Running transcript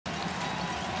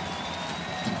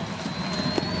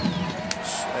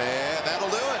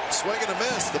swing and a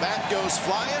miss. The bat goes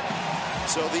flying.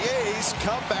 So the A's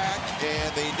come back,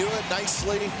 and they do it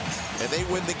nicely, and they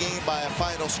win the game by a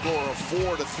final score of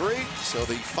 4-3. So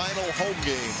the final home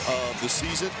game of the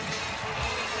season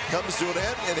comes to an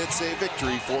end, and it's a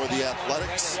victory for the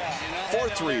Athletics.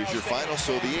 4-3 is your final,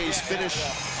 so the A's finish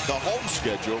the home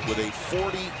schedule with a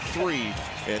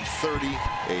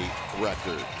 43-38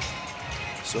 record.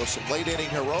 So some late inning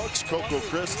heroics. Coco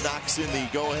Chris knocks in the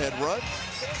go-ahead run.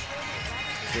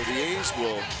 So the A's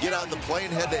will get on the plane,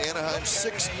 head to Anaheim.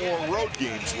 6 more road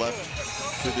games left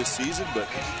for this season, but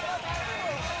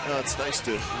it's nice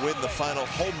to win the final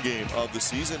home game of the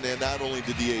season. And not only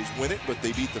did the A's win it, but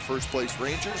they beat the first-place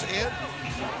Rangers, and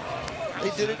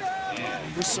they did it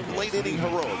with some late inning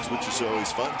heroics, which is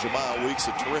always fun. Jamal Weeks,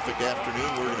 a terrific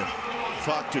afternoon. We're going to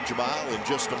talk to Jamal in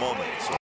just a moment. So